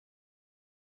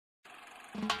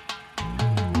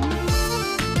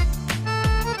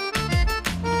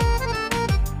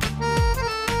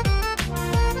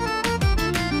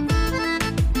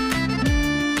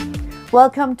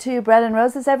Welcome to Bread and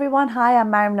Roses, everyone. Hi, I'm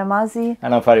Maryam Namazie.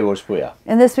 And I'm Fariborz, Pooya.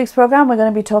 In this week's program, we're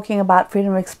going to be talking about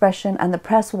freedom of expression and the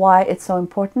press, why it's so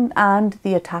important, and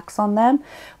the attacks on them.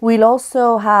 We'll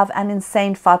also have an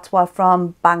insane fatwa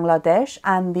from Bangladesh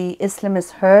and the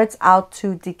Islamist herds out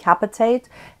to decapitate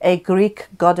a Greek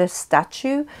goddess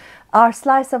statue. Our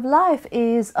slice of life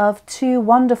is of two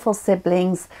wonderful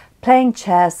siblings playing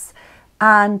chess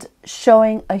and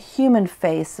showing a human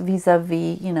face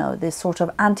vis-a-vis, you know, this sort of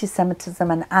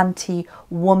anti-Semitism and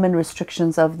anti-woman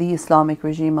restrictions of the Islamic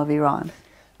regime of Iran.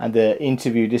 And the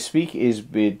interview this week is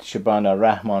with Shabana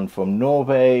Rehman from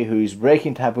Norway, who's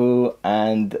breaking taboo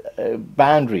and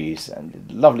boundaries. And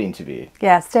lovely interview.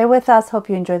 Yeah, stay with us. Hope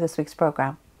you enjoy this week's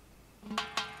program.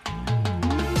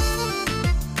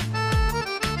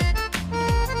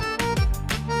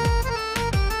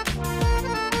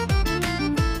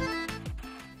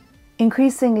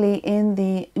 Increasingly in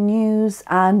the news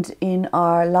and in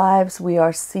our lives, we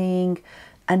are seeing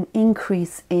an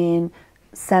increase in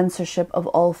censorship of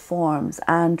all forms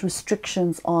and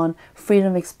restrictions on freedom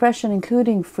of expression,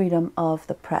 including freedom of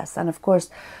the press. And of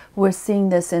course, we're seeing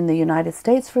this in the United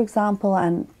States, for example,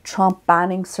 and Trump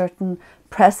banning certain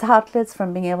press outlets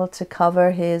from being able to cover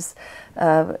his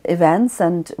events.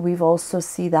 And we've also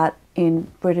seen that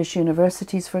in British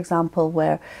universities, for example,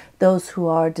 where those who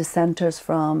are dissenters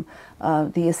from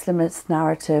the Islamist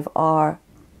narrative are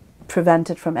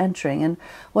prevented from entering. And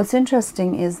what's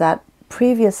interesting is that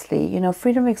previously, you know,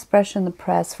 freedom of expression, the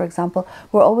press, for example,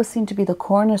 were always seen to be the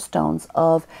cornerstones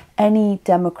of any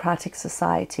democratic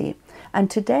society. And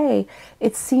today,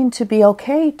 it's seen to be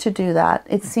okay to do that.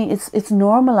 It's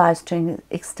normalized to an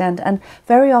extent, and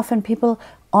very often people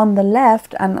on the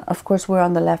left, and of course we're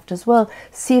on the left as well,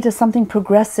 see it as something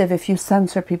progressive if you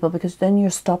censor people, because then you're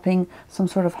stopping some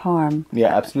sort of harm.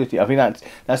 Yeah, absolutely. I think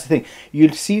that's the thing.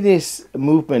 You'll see this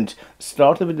movement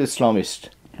started with the Islamists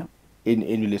in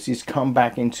Ulysses, come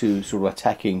back into sort of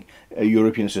attacking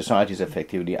European societies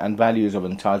effectively and values of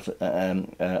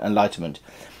enlightenment.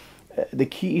 The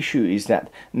key issue is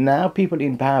that now people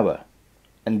in power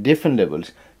and different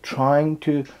levels trying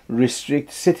to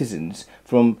restrict citizens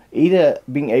from either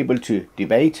being able to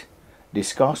debate,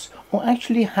 discuss, or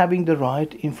actually having the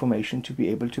right information to be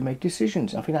able to make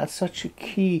decisions. I think that's such a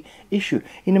key issue.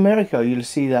 In America, you'll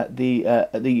see that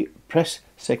the press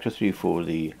secretary for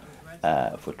the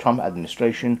Trump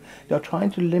administration, they're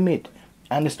trying to limit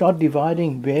and start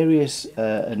dividing various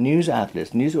news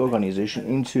outlets, news organizations,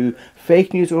 into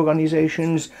fake news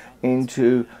organizations,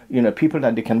 into, you know, people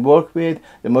that they can work with.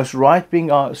 The most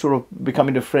right-wing are sort of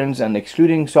becoming the friends and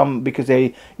excluding some because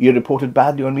you reported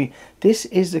badly on me. This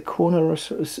is the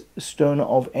cornerstone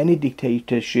of any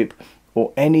dictatorship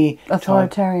or any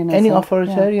authoritarian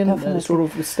sort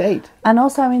of state. And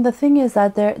also, I mean, the thing is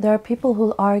that there are people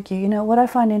who argue, you know, what I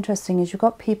find interesting is you've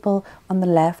got people on the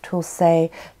left who'll say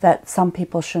that some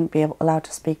people shouldn't be allowed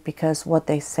to speak because what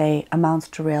they say amounts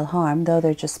to real harm, though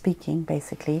they're just speaking,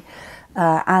 basically.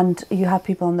 And you have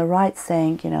people on the right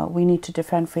saying, you know, we need to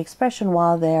defend free expression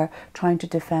while they're trying to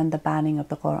defend the banning of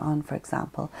the Quran, for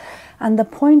example. And the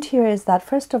point here is that,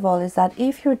 first of all, is that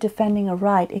if you're defending a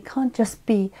right, it can't just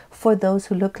be for those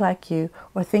who look like you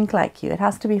or think like you. It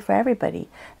has to be for everybody.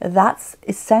 That's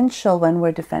essential when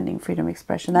we're defending freedom of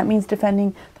expression. That means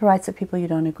defending the rights of people you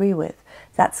don't agree with.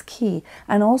 That's key.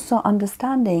 And also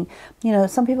understanding, you know,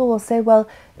 some people will say, well,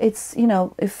 it's, you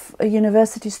know, if a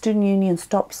university student union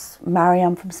stops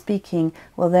Maryam from speaking,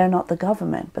 well, they're not the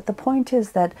government. But the point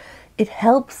is that it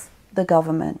helps the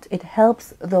government, it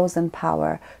helps those in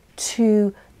power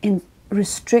to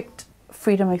restrict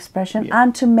freedom of expression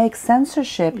and to make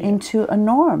censorship into a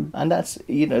norm. And that's,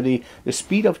 you know, the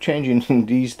speed of change in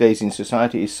these days in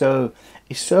society is so,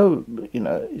 you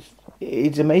know,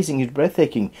 it's amazing, it's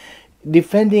breathtaking.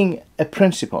 Defending a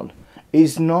principle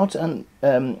is not an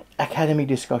academic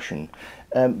discussion,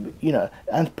 you know,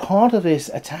 and part of this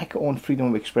attack on freedom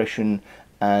of expression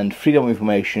and freedom of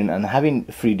information and having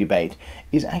free debate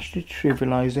is actually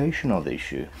trivialization of the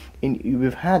issue.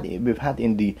 We've had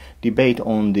in the debate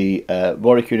on the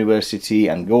Warwick University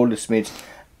and Goldsmiths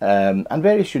and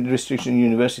various restrictions in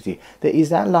university, there is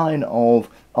that line of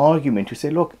argument to say,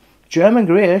 look, German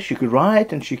Greer, she could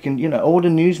write and she can, you know, all the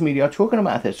news media are talking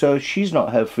about her, so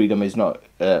her freedom is not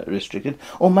restricted.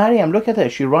 Or Maryam, look at her,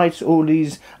 she writes all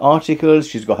these articles,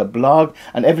 she's got her blog,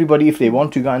 and everybody, if they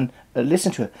want to go and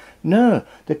listen to her. No,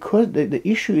 the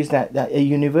issue is that a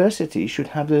university should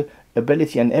have the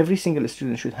ability, and every single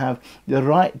student should have the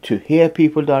right to hear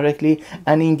people directly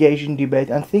and engage in debate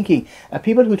and thinking. And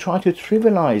people who try to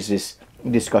trivialize this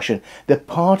discussion, they're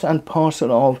part and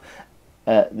parcel of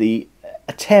the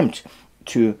attempt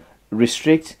to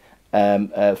restrict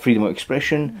freedom of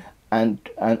expression and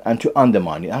to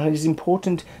undermine it. And it is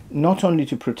important not only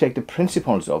to protect the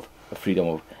principles of freedom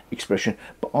of expression,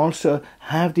 but also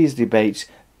have these debates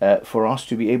for us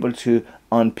to be able to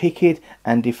unpick it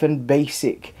and defend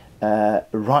basic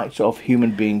rights of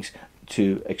human beings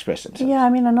to express themselves. Yeah, I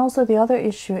mean, and also the other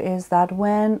issue is that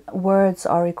when words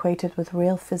are equated with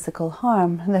real physical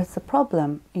harm, there's a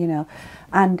problem, you know,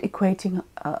 and equating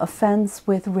offence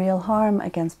with real harm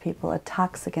against people,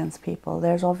 attacks against people,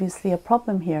 there's obviously a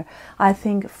problem here. I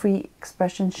think free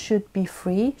expression should be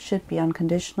free, should be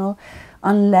unconditional,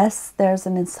 unless there's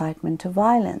an incitement to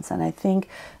violence. And I think,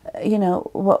 you know,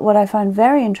 what I find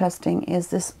very interesting is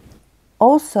this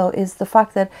also is the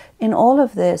fact that in all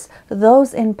of this,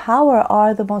 those in power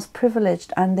are the most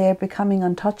privileged and they're becoming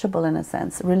untouchable in a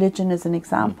sense. Religion is an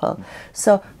example.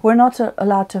 So we're not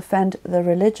allowed to offend the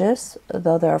religious,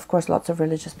 though there are of course lots of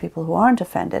religious people who aren't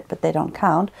offended, but they don't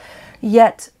count.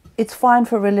 Yet it's fine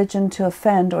for religion to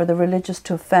offend, or the religious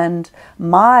to offend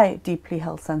my deeply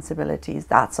held sensibilities.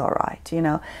 That's all right, you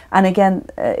know. And again,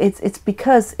 it's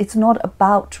because it's not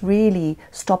about really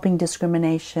stopping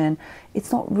discrimination.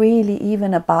 It's not really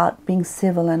even about being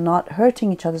civil and not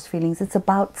hurting each other's feelings. It's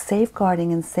about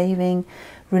safeguarding and saving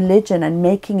religion and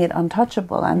making it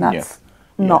untouchable, and that's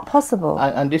not possible.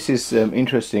 And this is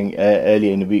interesting.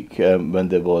 Earlier in the week, when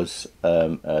there was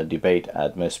a debate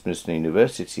at Westminster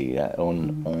University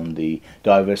on the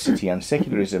diversity and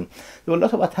secularism, there were a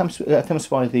lot of attempts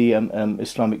by the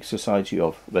Islamic Society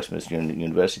of Westminster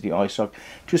University, ISOC,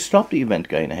 to stop the event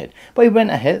going ahead. But it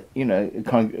went ahead,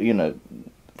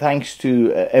 thanks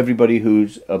to everybody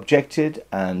who's objected,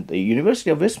 and the University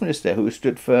of Westminster who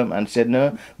stood firm and said,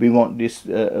 no, we want this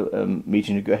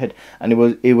meeting to go ahead. And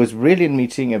it was brilliant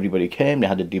meeting. Everybody came, they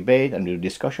had a debate and a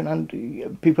discussion,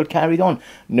 and people carried on.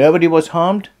 Nobody was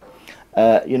harmed.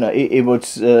 It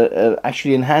was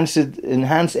actually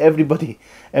enhanced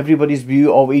everybody's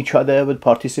view of each other who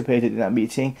participated in that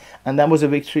meeting, and that was a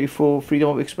victory for freedom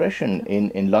of expression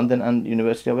in London and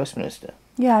University of Westminster.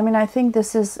 Yeah, I mean, I think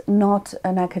this is not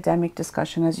an academic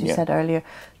discussion, as you said earlier.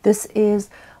 This is,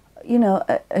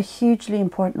 a hugely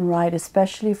important right,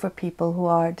 especially for people who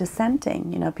are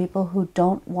dissenting, people who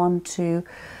don't want to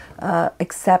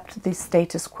accept the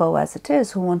status quo as it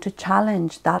is, who want to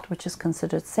challenge that which is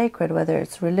considered sacred, whether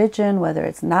it's religion, whether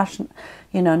it's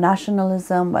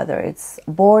nationalism, whether it's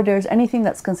borders, anything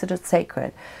that's considered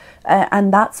sacred.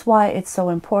 And that's why it's so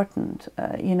important,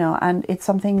 and it's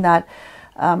something that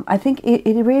I think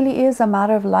it really is a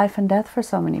matter of life and death for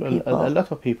so many people. A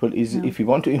lot of people is, if you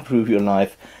want to improve your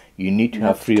life, you need to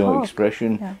have freedom of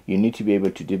expression. Yeah. You need to be able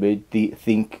to debate,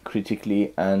 think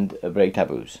critically, and break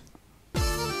taboos.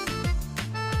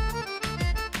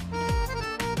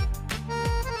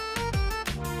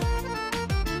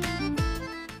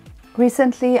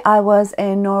 Recently, I was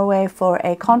in Norway for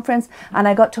a conference, and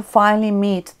I got to finally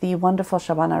meet the wonderful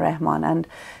Shabana Rehman. And,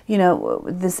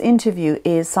 this interview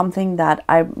is something that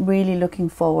I'm really looking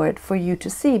forward for you to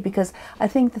see, because I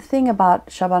think the thing about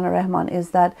Shabana Rehman is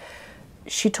that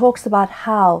she talks about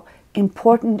how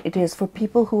important it is for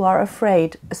people who are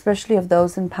afraid, especially of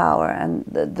those in power and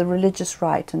the religious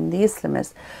right and the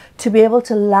Islamists, to be able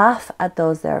to laugh at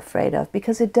those they're afraid of,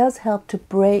 because it does help to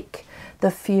break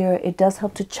the fear. It does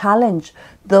help to challenge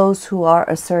those who are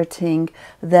asserting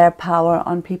their power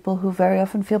on people who very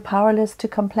often feel powerless to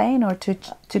complain or to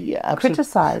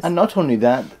criticize. And not only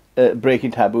that,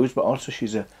 breaking taboos, but also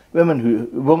she's a woman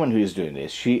who is doing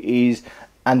this. She is,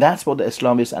 and that's what the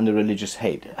Islamists and the religious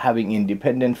hate, having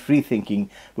independent,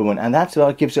 free-thinking women, and that's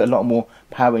what gives her a lot more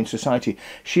power in society.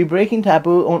 She's breaking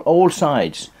taboo on all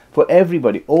sides. For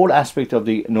everybody, all aspects of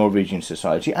the Norwegian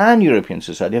society and European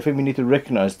society. I think we need to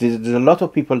recognize there's a lot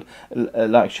of people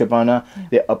like Shabana.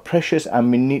 They are precious,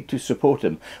 and we need to support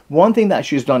them. One thing that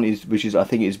she's done I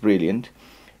think is brilliant.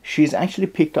 She's actually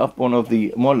picked up one of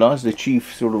the mullahs, the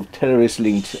chief sort of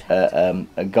terrorist-linked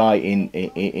guy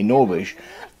in Norway,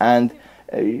 and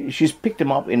she's picked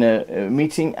him up in a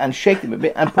meeting and shaken him a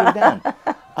bit and put him down.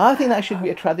 I think that should be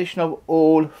a tradition of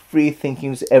all free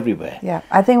thinkings everywhere. Yeah,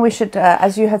 I think we should,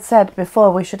 as you had said before,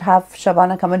 we should have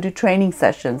Shabana come and do training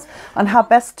sessions on how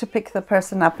best to pick the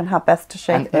person up and how best to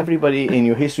shake them. And everybody in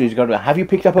your history has got to, have you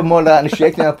picked up a mullah and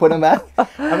shaken him and put him back?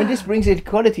 I mean, this brings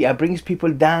equality. It brings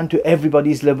people down to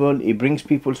everybody's level. It brings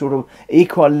people sort of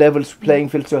equal levels playing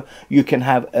field, so you can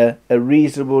have a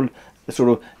reasonable sort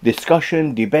of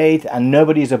discussion, debate, and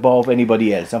nobody is above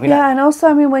anybody else. And also,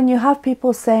 I mean, when you have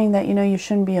people saying that, you know, you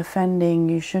shouldn't be offending,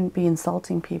 you shouldn't be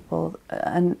insulting people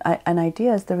and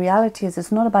ideas, the reality is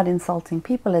it's not about insulting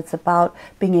people, it's about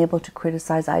being able to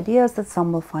criticize ideas that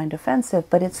some will find offensive.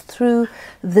 But it's through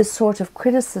this sort of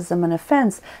criticism and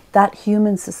offense that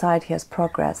human society has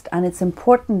progressed. And it's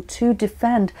important to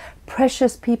defend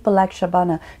precious people like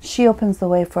Shabana. She opens the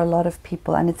way for a lot of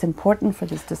people, and it's important for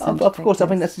this dissent. Of course, I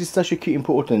mean, that's just such a key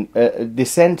important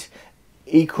dissent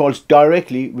equals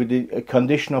directly with the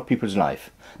condition of people's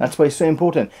life. That's why it's so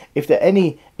important. If there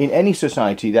in any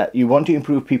society that you want to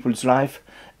improve people's life,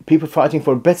 people fighting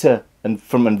for better and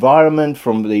from environment,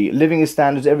 from the living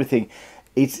standards, everything,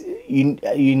 it's you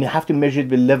have to measure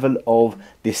the level of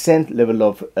dissent, level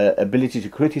of ability to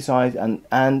criticize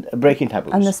and breaking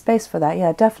taboos. And the space for that,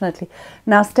 yeah, definitely.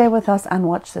 Now stay with us and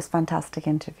watch this fantastic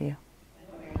interview.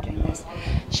 Doing this.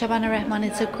 Shabana Rehman,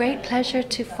 it's a great pleasure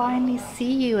to finally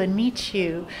see you and meet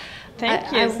you.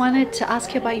 Thank you. I wanted to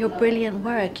ask you about your brilliant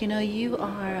work. You know, you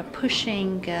are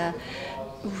pushing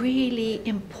really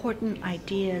important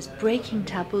ideas, breaking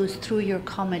taboos through your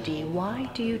comedy. Why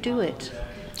do you do it?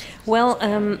 Well,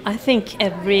 I think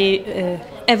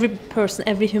every person,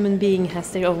 every human being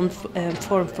has their own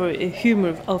form for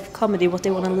humor of comedy, what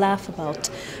they want to laugh about.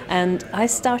 And I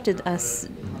started as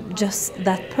just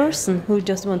that person who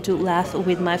just want to laugh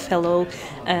with my fellow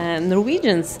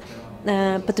Norwegians.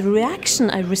 But the reaction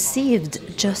I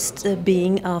received just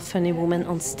being a funny woman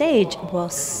on stage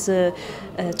was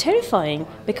terrifying,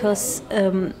 because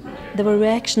there were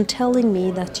reactions telling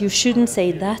me that you shouldn't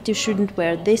say that, you shouldn't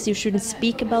wear this, you shouldn't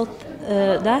speak about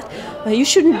that, you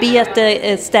shouldn't be at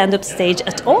the stand-up stage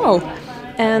at all.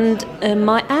 And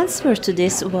my answer to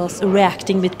this was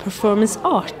reacting with performance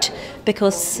art,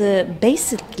 because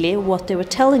basically what they were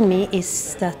telling me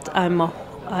is that I'm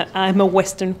a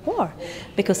Western whore,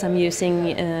 because I'm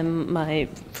using my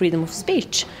freedom of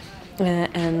speech.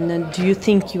 And do you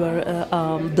think you are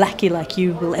a blackie like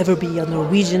you will ever be a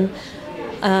Norwegian?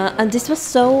 And this was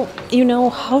so, you know,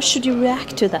 how should you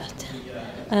react to that?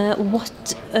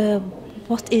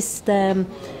 What is the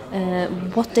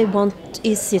what they want?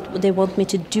 Is it they want me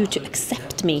to do to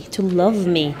accept me, to love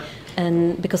me?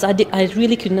 And because I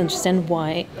really couldn't understand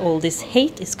why all this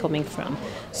hate is coming from.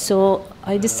 So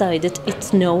I decided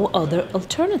it's no other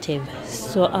alternative.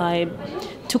 So I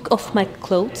took off my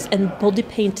clothes and body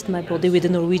painted my body with the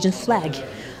Norwegian flag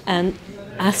and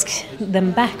asked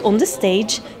them back on the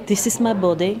stage, this is my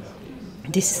body,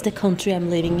 this is the country I'm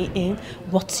living in,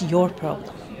 what's your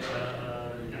problem?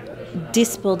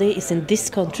 This body is in this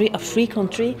country, a free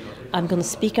country, I'm going to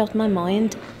speak out my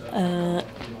mind.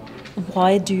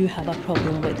 Why do you have a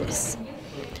problem with this?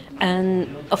 And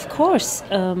of course,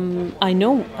 I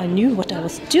knew what I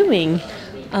was doing,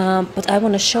 but I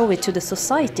want to show it to the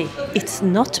society. It's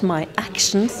not my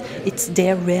actions, it's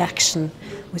their reaction,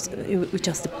 which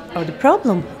are the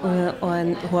problem,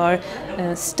 and who are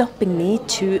stopping me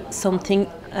to something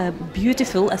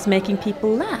beautiful as making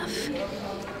people laugh.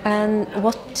 And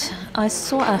what I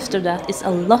saw after that is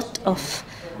a lot of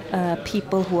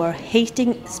people who are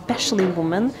hating, especially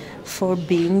women, for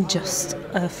being just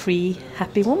a free,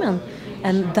 happy woman.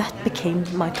 And that became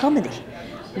my comedy.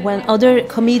 When other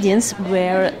comedians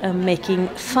were making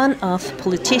fun of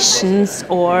politicians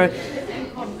or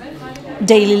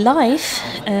daily life,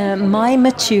 my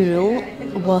material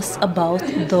was about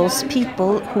those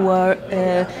people who are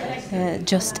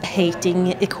just hating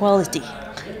equality,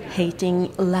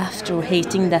 hating laughter,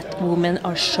 hating that women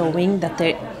are showing that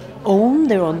they own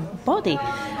their own body.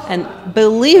 And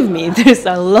believe me, there's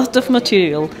a lot of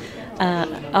material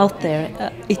out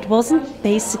there. It wasn't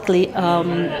basically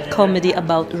comedy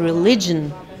about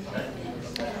religion.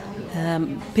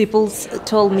 People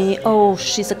told me, oh,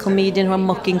 she's a comedian who are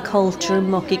mocking culture,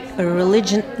 mocking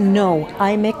religion. No,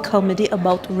 I make comedy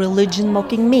about religion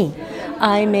mocking me.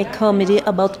 I make comedy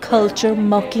about culture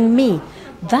mocking me.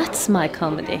 That's my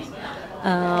comedy.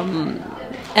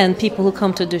 And people who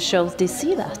come to the shows, they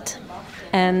see that.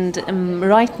 And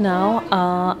right now,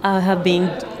 I have been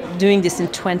doing this in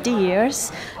 20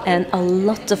 years, and a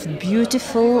lot of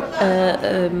beautiful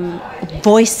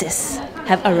voices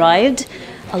have arrived.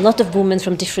 A lot of women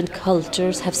from different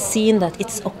cultures have seen that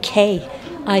it's okay.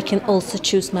 I can also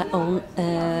choose my own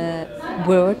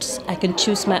words. I can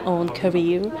choose my own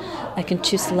career. I can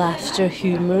choose laughter,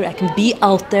 humor. I can be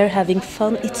out there having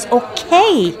fun. It's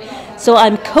okay. So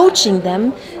I'm coaching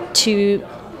them to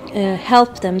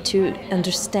help them to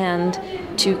understand,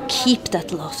 to keep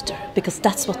that laughter, because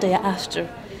that's what they are after,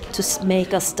 to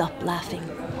make us stop laughing.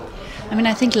 I mean,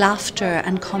 I think laughter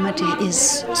and comedy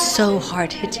is so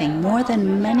hard-hitting, more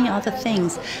than many other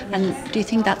things. And do you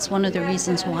think that's one of the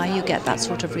reasons why you get that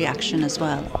sort of reaction as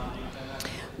well?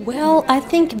 Well, I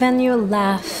think when you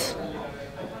laugh,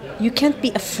 you can't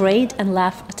be afraid and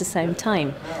laugh at the same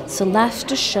time. So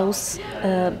laughter shows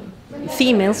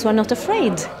females who are not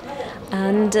afraid.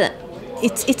 And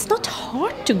it's not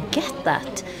hard to get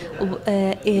that.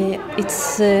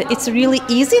 It's really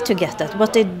easy to get that.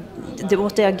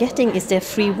 What they are getting is they're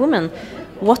free women.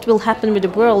 What will happen with the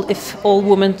world if all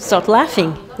women start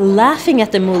laughing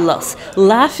at the mullahs,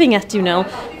 laughing at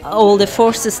all the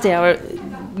forces they are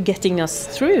getting us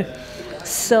through?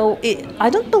 So I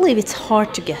don't believe it's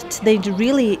hard to get. They're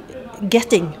really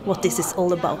getting what this is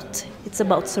all about. It's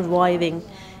about surviving.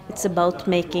 It's about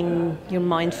making your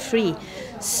mind free.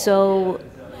 So,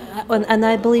 and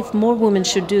I believe more women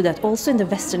should do that, also in the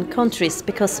Western countries,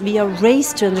 because we are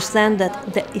raised to understand that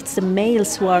it's the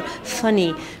males who are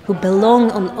funny, who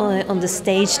belong on the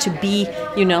stage to be,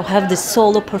 have the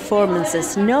solo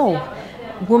performances. No,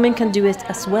 women can do it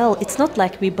as well. It's not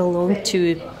like we belong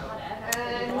to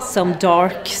some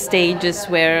dark stages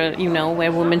where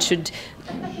women should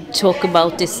talk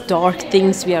about these dark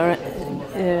things we are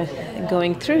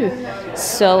going through.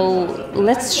 So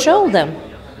let's show them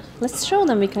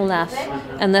we can laugh,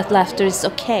 and that laughter is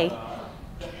okay.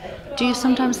 Do you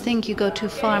sometimes think you go too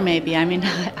far, maybe? I mean,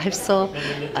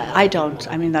 I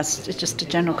don't. I mean, that's just a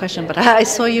general question, but I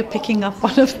saw you picking up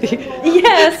one of the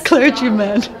yes.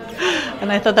 clergymen,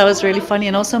 and I thought that was really funny,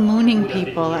 and also mooning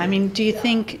people. I mean, do you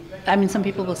think... I mean, some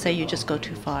people will say you just go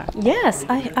too far. Yes,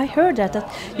 I heard that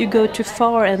you go too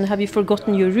far, and have you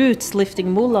forgotten your roots,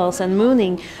 lifting mullahs and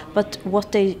mooning? But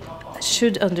what they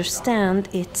should understand,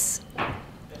 it's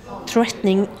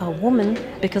threatening a woman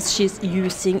because she's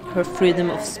using her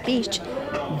freedom of speech.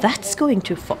 That's going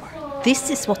too far. This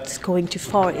is what's going too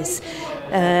far, is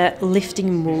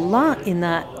lifting mullah in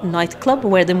a nightclub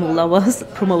where the mullah was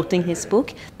promoting his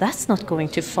book. That's not going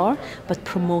too far. But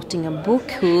promoting a book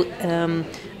who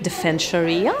defends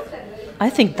Sharia, I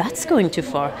think that's going too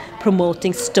far.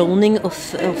 Promoting stoning of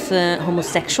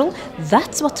homosexual,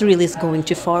 that's what really is going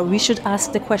too far. We should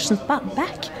ask the question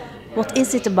back. What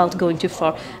is it about going too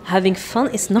far? Having fun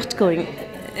is not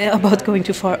about going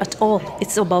too far at all.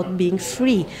 It's about being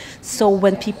free. So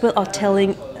when people are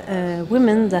telling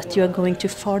women that you are going too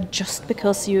far just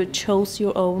because you chose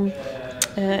your own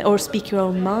or speak your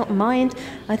own mind,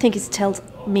 I think it tells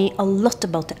me a lot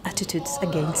about the attitudes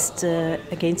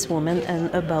against women,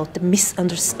 and about the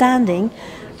misunderstanding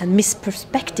and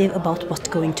misperspective about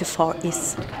what going too far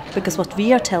is. Because what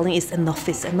we are telling is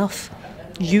enough.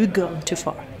 You go too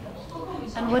far.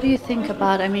 And what do you think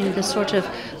about, I mean, the sort of,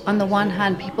 on the one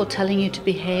hand, people telling you to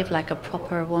behave like a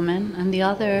proper woman, and the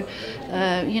other,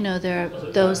 there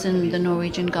are those in the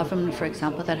Norwegian government, for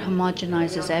example, that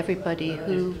homogenizes everybody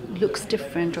who looks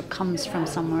different or comes from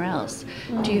somewhere else.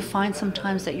 Do you find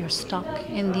sometimes that you're stuck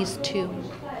in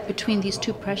between these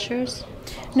two pressures?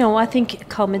 No, I think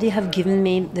comedy have given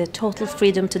me the total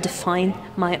freedom to define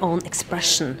my own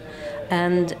expression.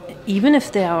 And even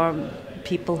if there are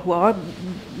people who are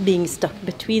being stuck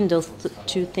between those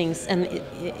two things, and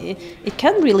it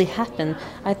can really happen.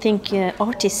 I think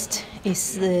artists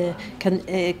could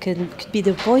be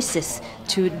the voices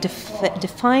to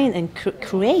define and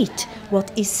create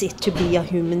what is it to be a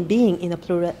human being in a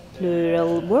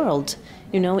plural world,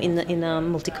 in a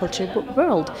multicultural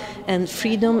world. And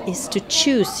freedom is to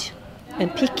choose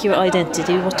and pick your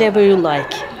identity, whatever you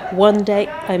like. One day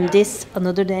I'm this,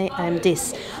 another day I'm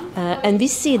this. And we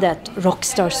see that rock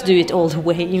stars do it all the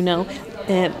way,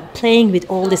 playing with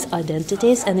all these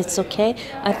identities, and it's okay.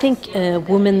 I think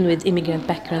women with immigrant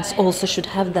backgrounds also should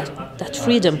have that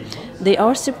freedom. They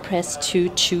are suppressed to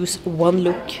choose one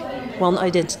look, one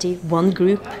identity, one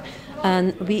group,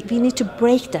 and we need to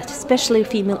break that. Especially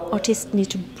female artists need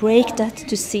to break that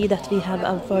to see that we have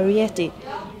a variety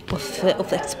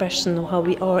of expression of how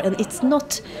we are, and it's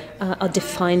not a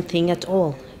defined thing at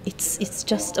all. It's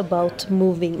just about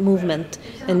movement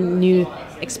and new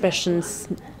expressions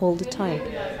all the time.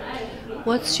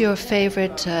 What's your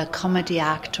favorite comedy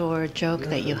act or joke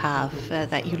that you have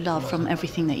that you love from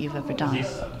everything that you've ever done?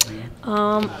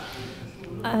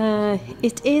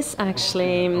 It is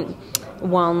actually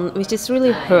one which is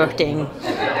really hurting.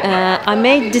 I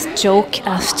made this joke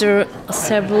after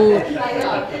several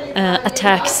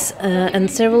attacks and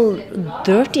several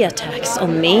dirty attacks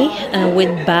on me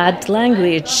with bad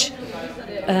language.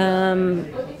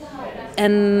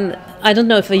 And I don't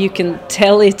know if you can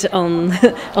tell it on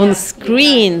on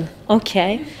screen.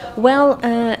 Okay. Well,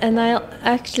 and I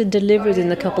actually delivered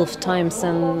it a couple of times,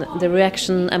 and the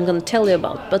reaction I'm going to tell you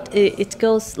about. But it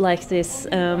goes like this: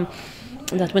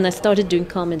 that when I started doing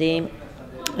comedy,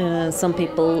 some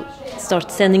people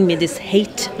start sending me these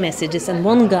hate messages, and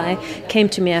one guy came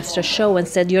to me after a show and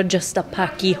said, "You're just a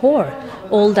packy whore.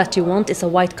 All that you want is a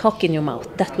white cock in your mouth.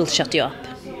 That will shut you up."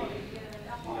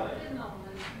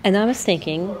 And I was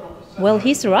thinking, well,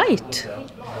 he's right.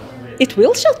 It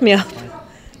will shut me up.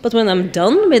 But when I'm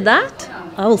done with that,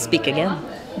 I will speak again.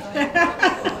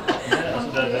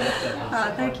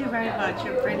 Thank you very much.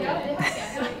 You're brilliant.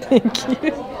 Thank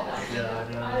you.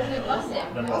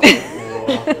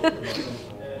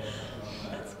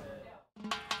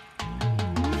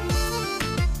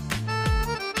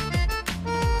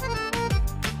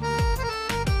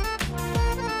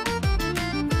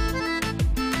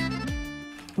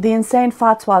 The insane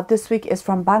fatwa this week is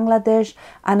from Bangladesh,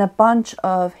 and a bunch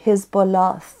of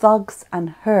Hezbollah thugs and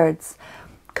herds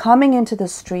coming into the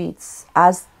streets,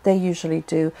 as they usually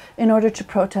do, in order to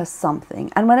protest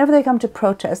something. And whenever they come to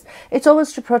protest, it's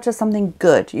always to protest something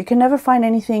good. You can never find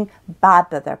anything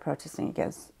bad that they're protesting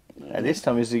against. And this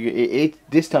time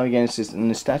this time against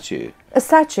a statue. A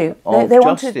statue. Of They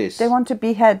justice. want to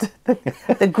behead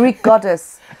the Greek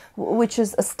goddess, which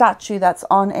is a statue that's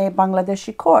on a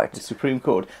Bangladeshi court. The Supreme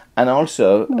Court. And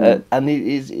also, and it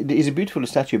is a beautiful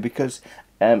statue because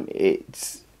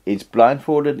it's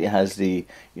blindfolded. It has the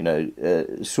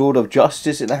sword of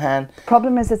justice in the hand.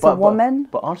 Problem is, it's a woman,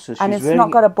 but also and it's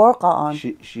not got a burqa on.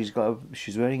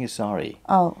 She's wearing a sari.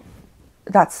 Oh,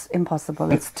 that's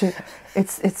impossible. It's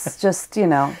just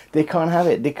They can't have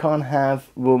it. They can't have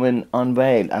women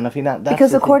unveiled, and I think that's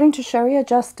because according to Sharia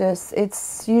justice,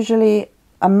 it's usually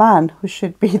a man who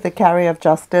should be the carrier of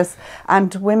justice,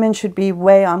 and women should be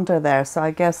way under there. So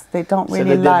I guess they don't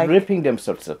really they're ripping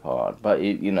themselves apart. But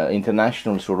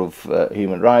international sort of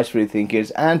human rights free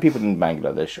thinkers and people in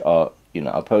Bangladesh are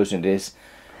opposing this.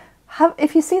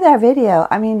 If you see their video,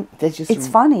 I mean, it's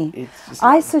funny.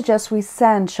 I suggest we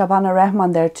send Shabana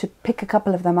Rehman there to pick a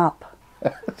couple of them up.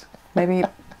 Maybe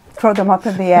throw them up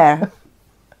in the air.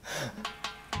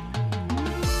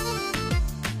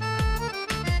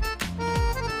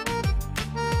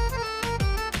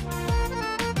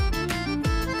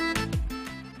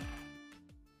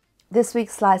 This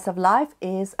week's Slice of Life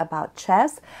is about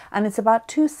chess, and it's about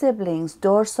two siblings,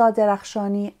 Dorsa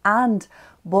Derakhshani and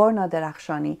Borna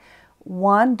Derakhshani.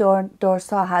 One,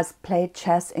 Dorsa has played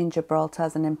chess in Gibraltar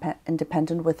as an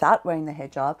independent without wearing the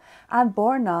hijab, and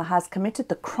Borna has committed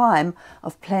the crime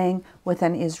of playing with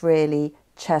an Israeli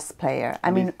chess player. I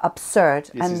mean,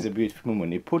 absurd. This is a beautiful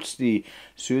moment. It puts the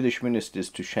Swedish ministers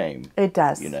to shame. It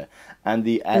does. And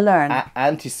the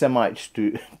anti-Semites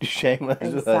to shame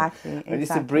as well. Exactly. And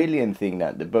it's a brilliant thing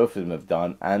that the both of them have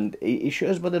done, and it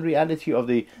shows what the reality of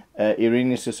the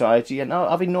Iranian society and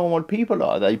how normal people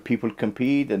are. That people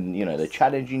compete, and they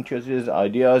challenge each other's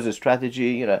ideas, a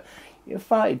strategy. You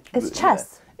fight. It's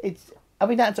chess.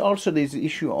 That's also this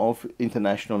issue of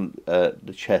international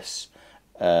the chess.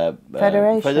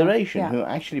 Federation, who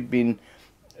actually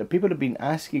people have been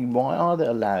asking, why are they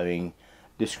allowing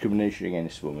discrimination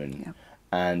against women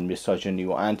and misogyny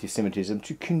or anti-Semitism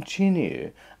to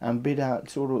continue, and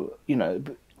without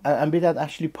and without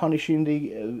actually punishing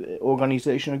the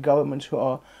organisation and governments who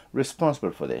are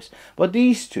responsible for this. But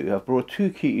these two have brought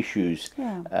two key issues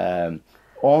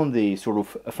on the sort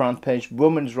of front page: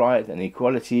 women's rights and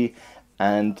equality,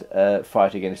 and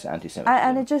fight against anti-Semitism.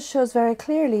 And it just shows very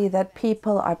clearly that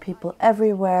people are people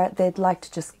everywhere. They'd like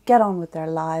to just get on with their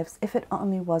lives if it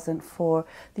only wasn't for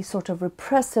these sort of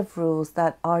repressive rules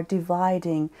that are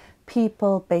dividing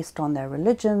people based on their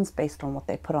religions, based on what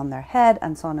they put on their head,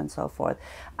 and so on and so forth.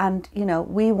 And,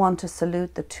 we want to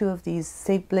salute the two of these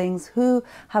siblings who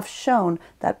have shown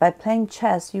that by playing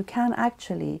chess, you can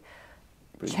actually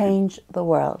change the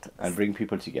world. And bring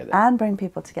people together.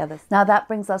 Now that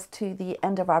brings us to the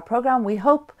end of our program. We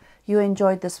hope you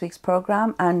enjoyed this week's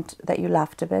program and that you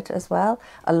laughed a bit as well.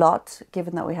 A lot,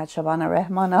 given that we had Shabana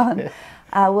Rehman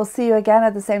on. We'll see you again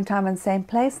at the same time and same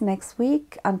place next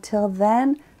week. Until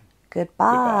then,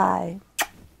 goodbye.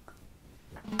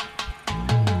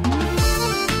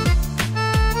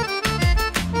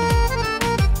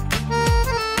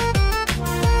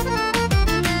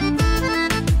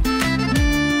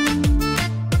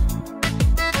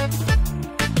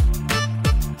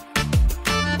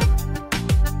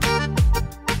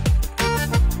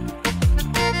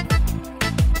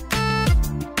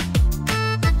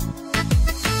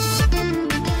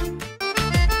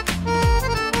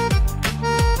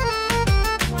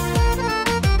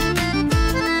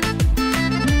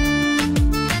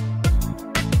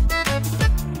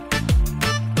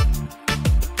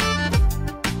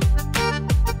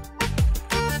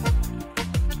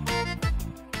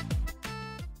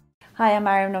 Hi, I'm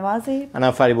Maryam Namazie. And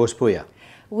I'm Fariborz Pooya.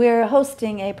 We're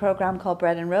hosting a program called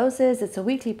Bread and Roses. It's a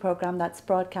weekly program that's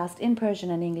broadcast in Persian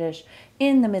and English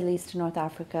in the Middle East and North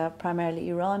Africa, primarily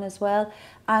Iran as well.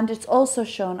 And it's also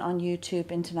shown on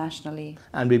YouTube internationally.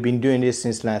 And we've been doing this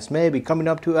since last May. We're coming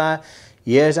up to our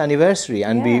year's anniversary,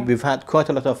 and we've had quite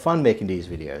a lot of fun making these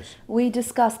videos. We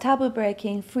discuss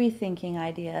taboo-breaking, free-thinking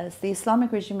ideas. The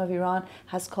Islamic regime of Iran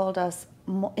has called us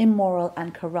immoral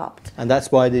and corrupt. And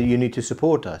that's why you need to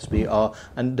support us. We are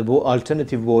the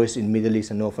alternative voice in Middle East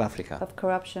and North Africa. Of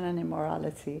corruption and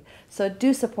immorality. So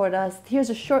do support us. Here's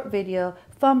a short video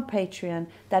from Patreon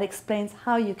that explains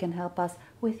how you can help us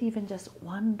with even just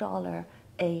 $1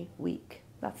 a week.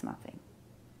 That's nothing.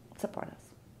 Support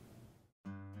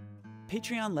us.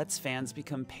 Patreon lets fans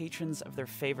become patrons of their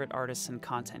favorite artists and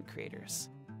content creators.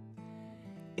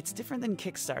 It's different than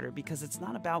Kickstarter because it's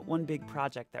not about one big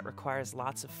project that requires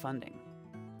lots of funding.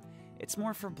 It's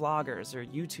more for bloggers or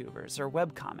YouTubers or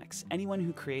webcomics, anyone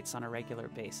who creates on a regular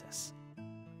basis.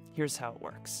 Here's how it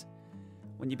works.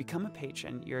 When you become a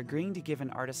patron, you're agreeing to give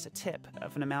an artist a tip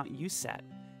of an amount you set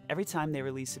every time they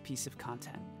release a piece of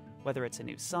content, whether it's a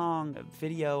new song, a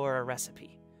video, or a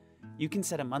recipe. You can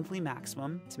set a monthly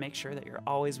maximum to make sure that you're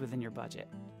always within your budget.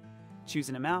 Choose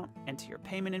an amount, enter your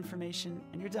payment information,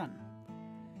 and you're done.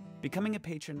 Becoming a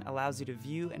patron allows you to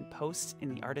view and post in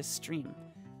the artist's stream,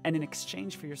 and in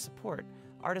exchange for your support,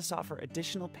 artists offer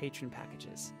additional patron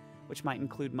packages, which might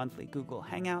include monthly Google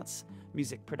Hangouts,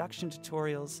 music production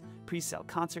tutorials, pre-sale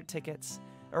concert tickets,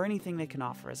 or anything they can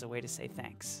offer as a way to say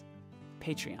thanks.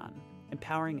 Patreon,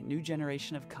 empowering a new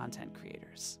generation of content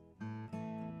creators.